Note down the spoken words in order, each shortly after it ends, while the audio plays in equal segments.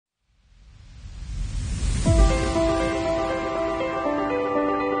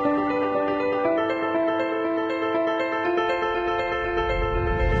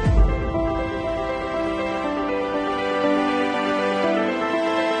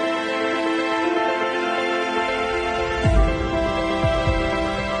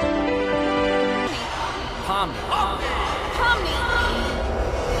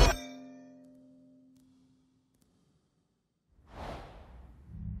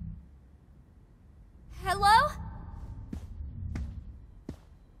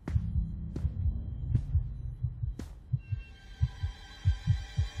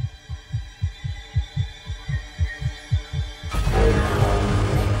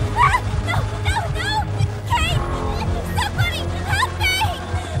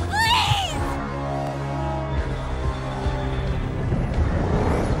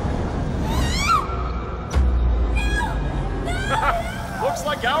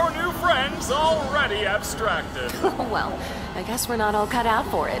our new friends already abstracted. Well, I guess we're not all cut out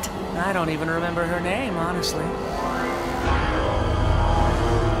for it. I don't even remember her name, honestly.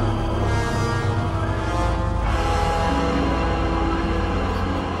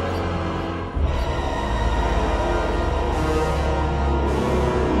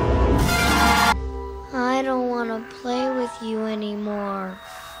 I don't want to play with you anymore.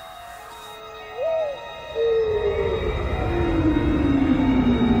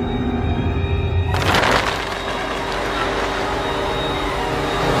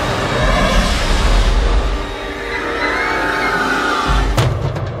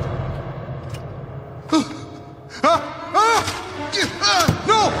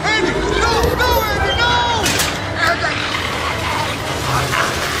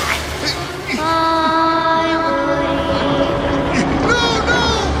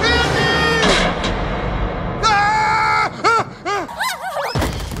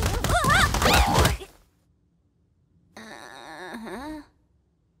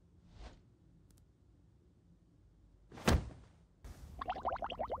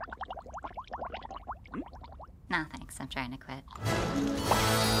 No, thanks. I'm trying to quit.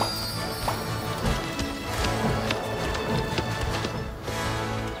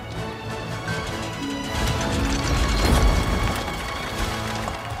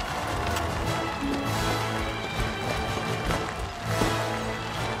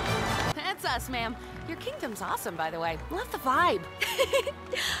 That's us, ma'am. Your kingdom's awesome, by the way. Love the vibe.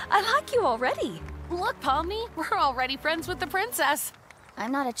 I like you already. Look, Pomni, we're already friends with the princess.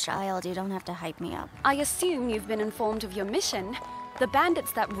 I'm not a child. You don't have to hype me up. I assume you've been informed of your mission. The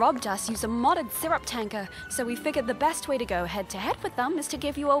bandits that robbed us use a modded syrup tanker, so we figured the best way to go head-to-head with them is to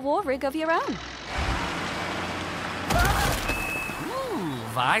give you a war rig of your own. Ooh,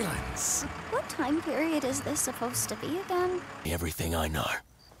 violence. What time period is this supposed to be again? Everything I know.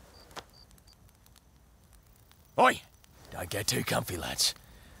 Oi! Don't get too comfy, lads.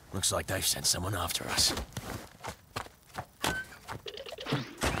 Looks like they've sent someone after us.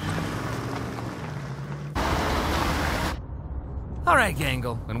 All right,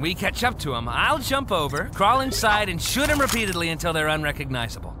 Gangle. When we catch up to him, I'll jump over, crawl inside, and shoot him repeatedly until they're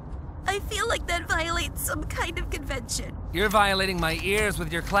unrecognizable. I feel like that violates some kind of convention. You're violating my ears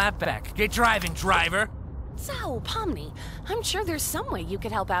with your clapback. Get driving, driver! So, Pomni, I'm sure there's some way you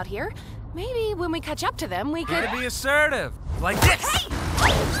could help out here. Maybe when we catch up to them, we could... Gotta be assertive. Like this! Hey!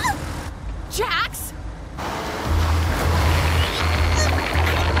 Jax!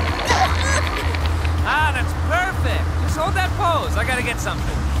 Ah, that's perfect! Just hold that pose. I gotta get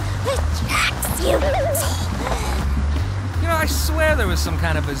something. Jax, you... You know, I swear there was some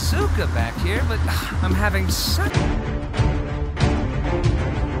kind of bazooka back here, but I'm having such...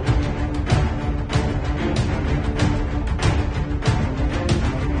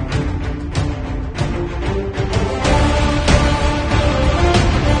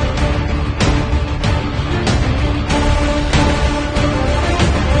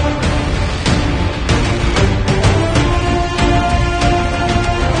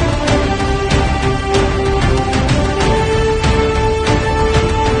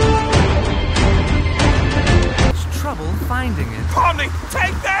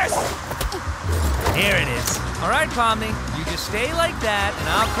 Here it is. All right, Pomni. You just stay like that, and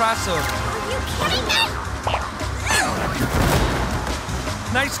I'll cross over. Are you kidding me?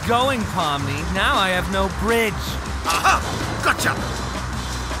 Nice going, Pomni. Now I have no bridge. Aha! Gotcha!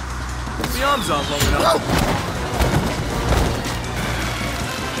 The arms aren't long enough.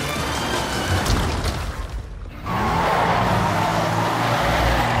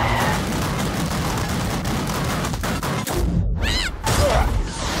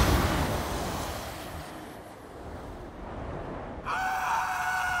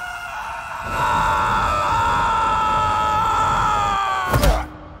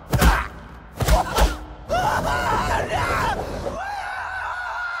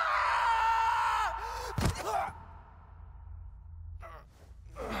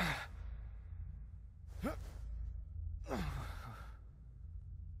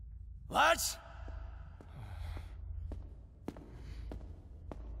 Lads?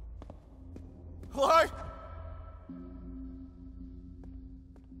 Hello?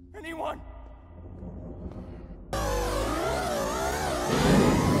 Anyone?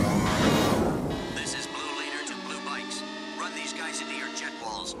 This is Blue Leader to Blue Bikes. Run these guys into your jet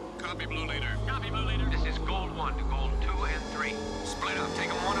walls. Copy, Blue Leader. Copy, Blue Leader. This is Gold 1 to Gold 2 and 3. Split up. Take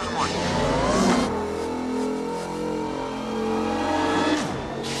them one-on-one.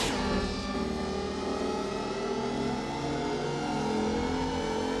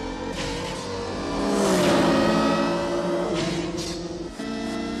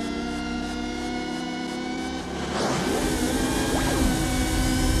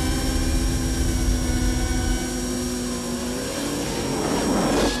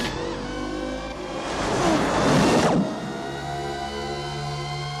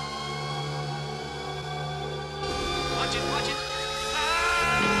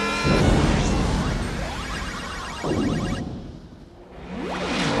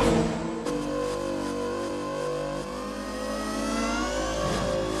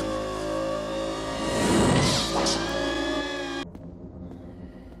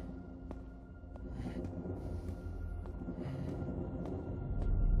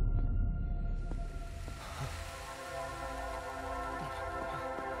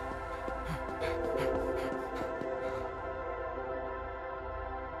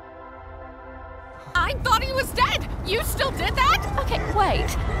 You still did that? Okay, wait.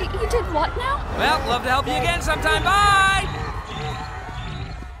 You did what now? Well, love to help you again sometime. Bye!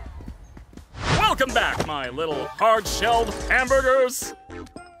 Welcome back, my little hard-shelled hamburgers.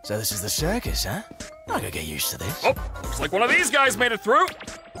 So this is the circus, huh? I gotta get used to this. Oh, looks like one of these guys made it through.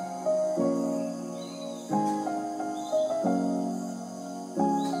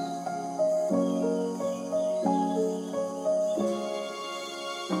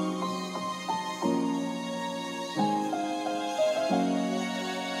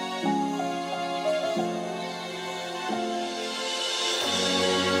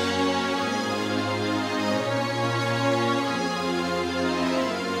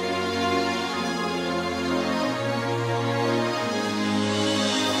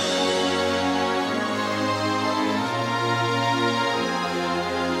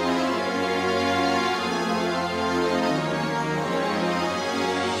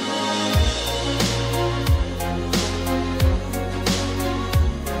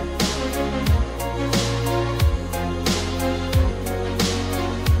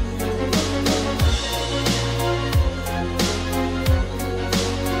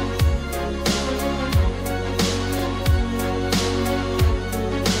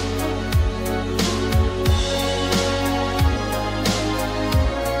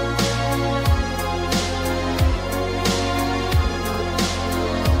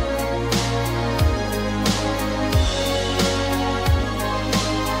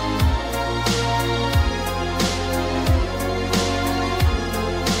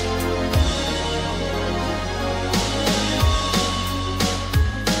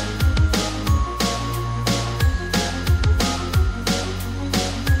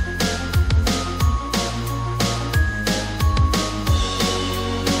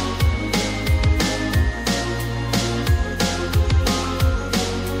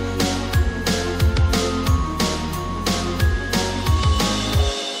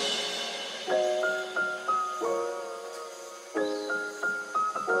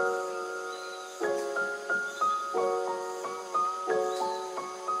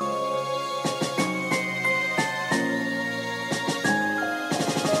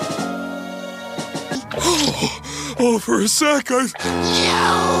 Oh, for a sec, You ruined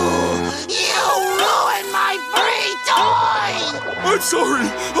my free toy! I'm sorry.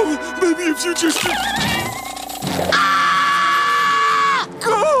 Oh, maybe if you just...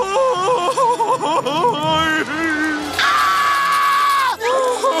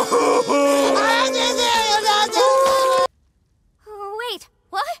 Wait,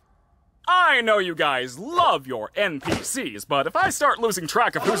 what? I know you guys love your NPCs, but if I start losing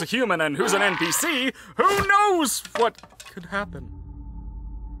track of who's a human and who's an NPC, who knows what could happen?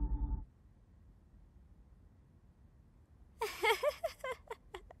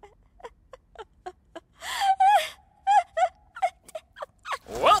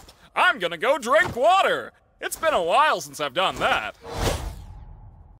 Well, I'm gonna go drink water. It's been a while since I've done that.